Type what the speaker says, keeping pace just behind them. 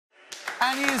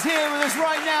And he is here with us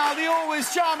right now, the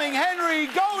always charming Henry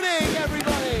Golding,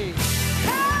 everybody.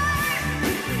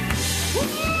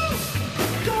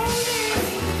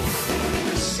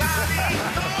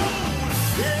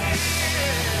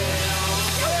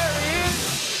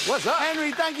 What's up?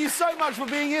 Henry, thank you so much for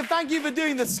being here. Thank you for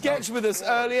doing the sketch with us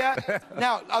earlier.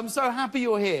 Now, I'm so happy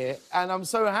you're here, and I'm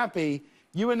so happy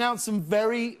you announced some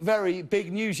very, very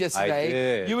big news yesterday. I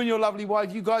did. You and your lovely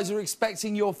wife, you guys are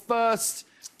expecting your first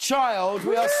child.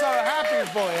 We are so happy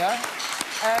for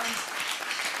you. And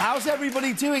how's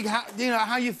everybody doing? How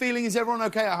are you feeling? Is everyone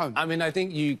okay at home? I mean, I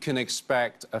think you can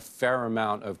expect a fair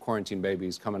amount of quarantine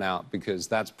babies coming out because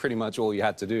that's pretty much all you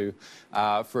had to do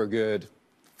for a good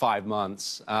 5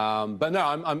 months. But no,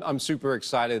 I'm super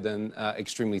excited and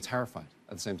extremely terrified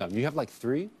at the same time. You have like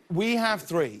 3? We have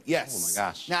 3, yes. Oh my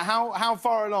gosh. Now, how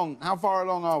far along? How far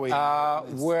along are we?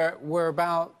 We're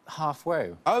about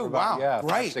halfway. Oh, about, wow, yeah,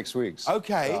 great. 5, 6 weeks.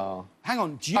 Okay. Hang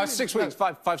on. Do you 6 weeks,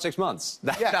 5, 6 months.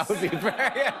 That would be very,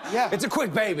 yeah. It's a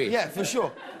quick baby. Yeah, for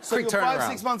sure. So Quick you're 5, turnaround.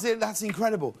 6 months in, that's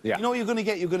incredible. Yeah. You know what you're going to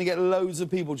get? You're going to get loads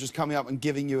of people just coming up and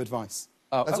giving you advice.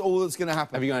 That's all that's going to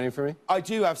happen. Have you got any for me? I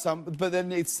do have some, but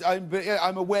then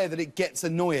I'm aware that it gets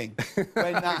annoying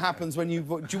when that happens. When you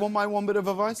do you want my one bit of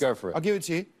advice? Go for it. I'll give it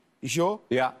to you. You sure?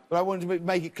 Yeah. But I wanted to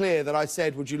make it clear that I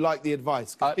said, would you like the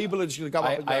advice? Because people are just going to come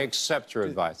up and go. I accept your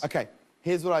advice. Okay,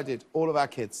 here's what I did. All of our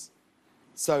kids.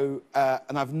 So,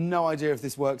 and I've no idea if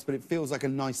this works, but it feels like a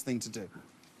nice thing to do.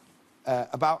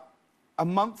 About a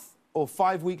month or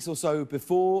 5 weeks or so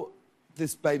before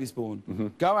this baby's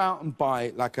born, go out and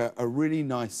buy like a really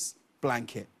nice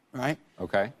blanket, right?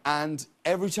 Okay. And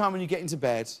every time when you get into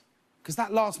bed, because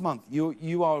that last month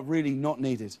you are really not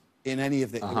needed in any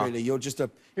of it. Really, you're just a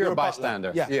you're a butler.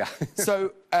 bystander. Yeah.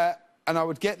 So and I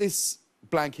would get this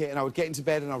blanket and I would get into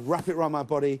bed and I'd wrap it around my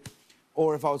body,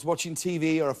 or if I was watching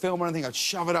TV or a film or anything, I'd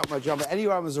shove it up my jumper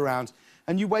anywhere I was around.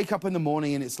 And you wake up in the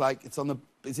morning and it's like it's in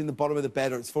the bottom of the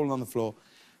bed or it's fallen on the floor.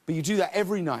 But you do that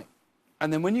every night.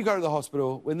 And then when you go to the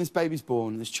hospital, when this baby's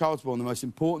born, this child's born, the most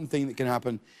important thing that can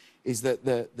happen is that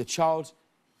the child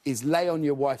is lay on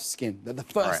your wife's skin. That the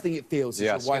first thing it feels is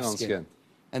your wife's skin.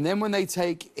 And then when they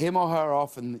take him or her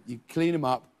off and you clean him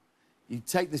up, you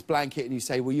take this blanket and you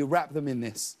say, will you wrap them in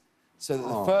this? So that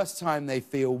the first time they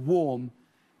feel warm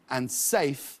and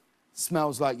safe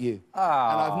smells like you. And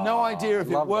I've no idea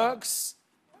if it works,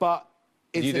 but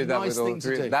it's a nice thing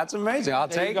to do. That's amazing. I'll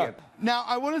take it. Now,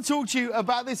 I want to talk to you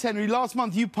about this, Henry. Last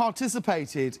month, you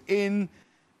participated in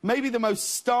maybe the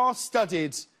most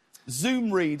star-studded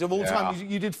Zoom read of all time.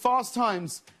 You did Fast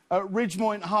Times at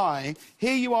Ridgemont High.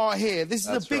 Here you are here. This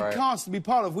is a big cast to be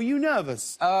part of. Were you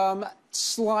nervous?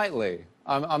 Slightly.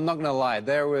 I'm not going to lie.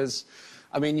 There was...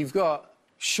 I mean, you've got...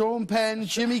 Sean Penn,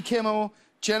 Jimmy Kimmel,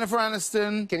 Jennifer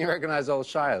Aniston. Can you recognise old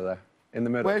Shia there? In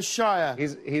the middle. Where's Shia?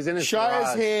 He's in his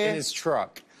Shia's here. In his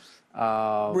truck.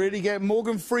 Really get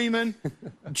Morgan Freeman,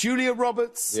 Julia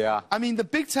Roberts. Yeah. I mean, the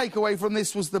big takeaway from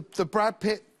this was the Brad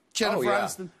Pitt, Jennifer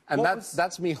Aniston. And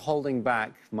that's me holding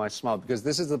back my smile because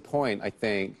this is the point, I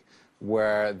think,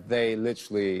 where they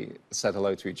literally said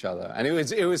hello to each other, and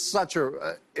it was such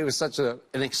an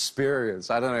experience.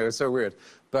 I don't know, it was so weird.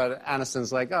 But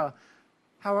Aniston's like, oh,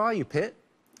 how are you, Pitt?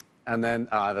 And then,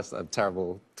 that's a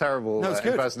terrible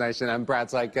impersonation. And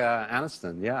Brad's like,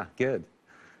 Aniston, yeah, good.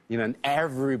 You know, and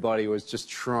everybody was just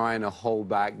trying to hold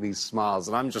back these smiles.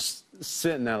 And I'm just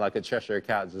sitting there like a Cheshire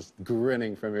cat, just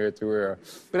grinning from ear to ear.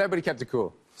 But everybody kept it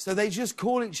cool. So they just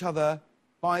call each other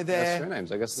by their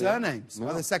surnames, I guess. Surnames,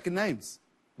 by their second names.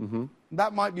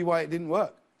 That might be why it didn't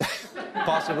work.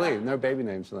 Possibly. No baby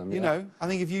names for them. You know, I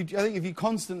think if you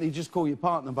constantly just call your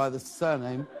partner by the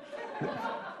surname,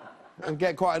 it would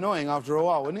get quite annoying after a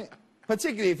while, wouldn't it?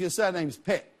 Particularly if your surname's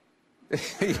Pitt.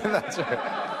 Yeah, that's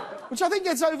right. Which I think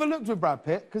gets overlooked with Brad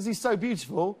Pitt, because he's so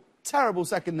beautiful. Terrible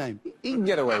second name. He can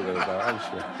get away with it, though, I'm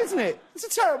sure. Isn't it? It's a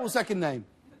terrible second name.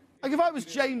 Like, if I was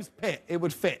James Pitt, it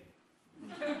would fit.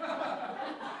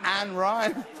 Anne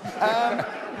Ryan.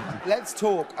 Let's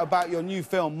talk about your new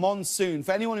film, Monsoon.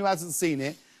 For anyone who hasn't seen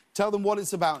it, tell them what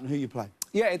it's about and who you play.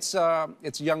 Yeah, it's a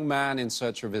young man in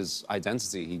search of his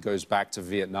identity. He goes back to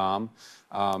Vietnam.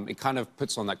 It kind of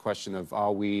puts on that question of,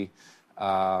 are we,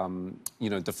 you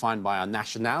know, defined by our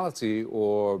nationality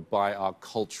or by our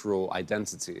cultural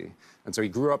identity? And so he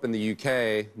grew up in the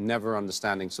UK, never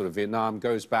understanding sort of Vietnam,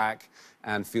 goes back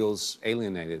and feels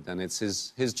alienated. And it's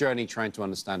his journey trying to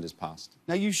understand his past.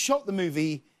 Now, you shot the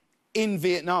movie in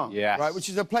Vietnam, right? Which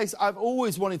is a place I've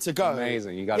always wanted to go.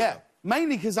 Amazing, you got to go.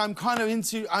 Mainly because I'm kind of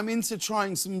into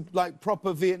trying some like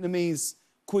proper Vietnamese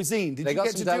cuisine. Did They you got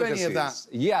get to some do any of that? delicacies.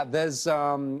 Yeah, there's,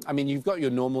 I mean, you've got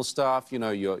your normal stuff, you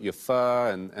know, your pho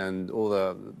and all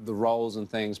the rolls and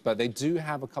things, but they do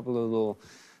have a couple of little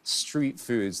street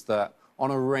foods that on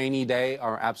a rainy day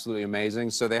are absolutely amazing.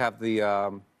 So they have the,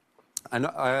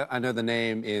 I know the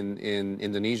name in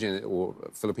Indonesian or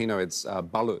Filipino, it's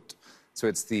balut. So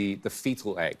it's the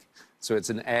fetal egg. So it's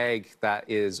an egg that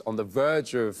is on the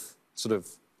verge of sort of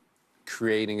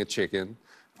creating a chicken,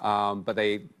 but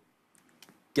they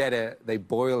get it, they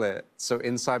boil it, so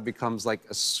inside becomes like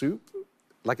a soup,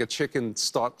 like a chicken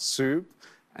stock soup,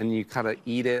 and you kind of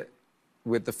eat it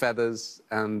with the feathers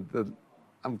and the...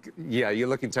 yeah, you're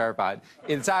looking terrified.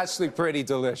 It's actually pretty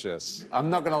delicious. I'm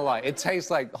not gonna lie. It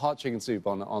tastes like hot chicken soup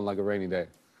on like a rainy day.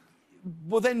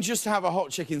 Well, then just have a hot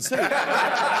chicken soup.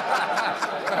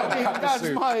 I mean,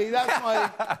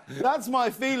 that's my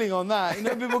feeling on that. You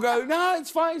know, people go, no,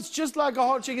 it's fine, it's just like a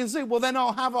hot chicken soup. Well, then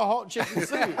I'll have a hot chicken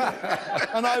soup.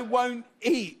 And I won't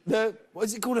eat the, what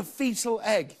is it called, a fetal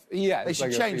egg? Yeah. They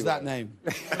should change that name.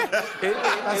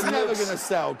 That's never gonna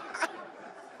sell.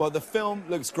 Well, the film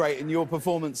looks great, and your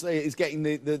performance is getting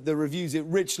the reviews it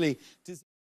richly